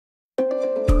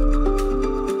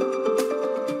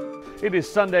It is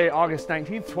Sunday, August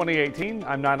 19th, 2018.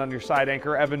 I'm 9 on your side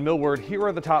anchor, Evan Millward. Here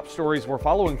are the top stories we're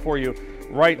following for you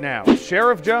right now.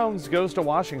 Sheriff Jones goes to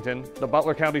Washington. The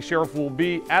Butler County Sheriff will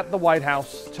be at the White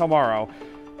House tomorrow.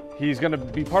 He's going to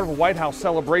be part of a White House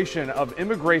celebration of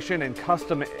immigration and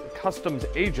customs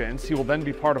agents. He will then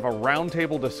be part of a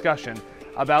roundtable discussion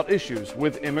about issues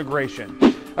with immigration.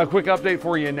 A quick update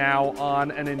for you now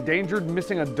on an endangered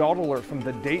missing adult alert from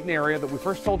the Dayton area that we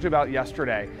first told you about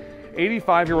yesterday.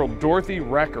 85-year-old Dorothy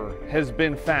Recker has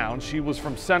been found. She was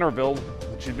from Centerville.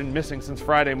 She'd been missing since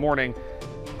Friday morning.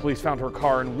 Police found her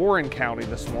car in Warren County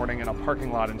this morning in a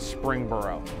parking lot in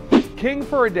Springboro. King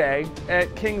for a day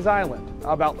at Kings Island.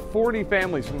 About 40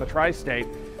 families from the tri-state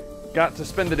got to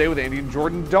spend the day with Andy and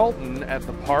Jordan Dalton at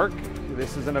the park.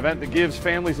 This is an event that gives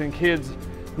families and kids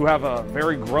who have a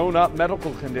very grown-up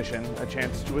medical condition a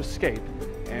chance to escape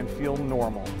and feel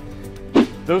normal.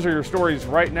 Those are your stories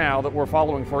right now that we're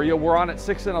following for you. We're on at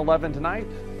 6 and 11 tonight,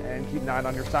 and keep 9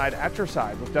 on your side at your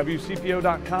side with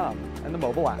WCPO.com and the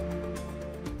mobile app.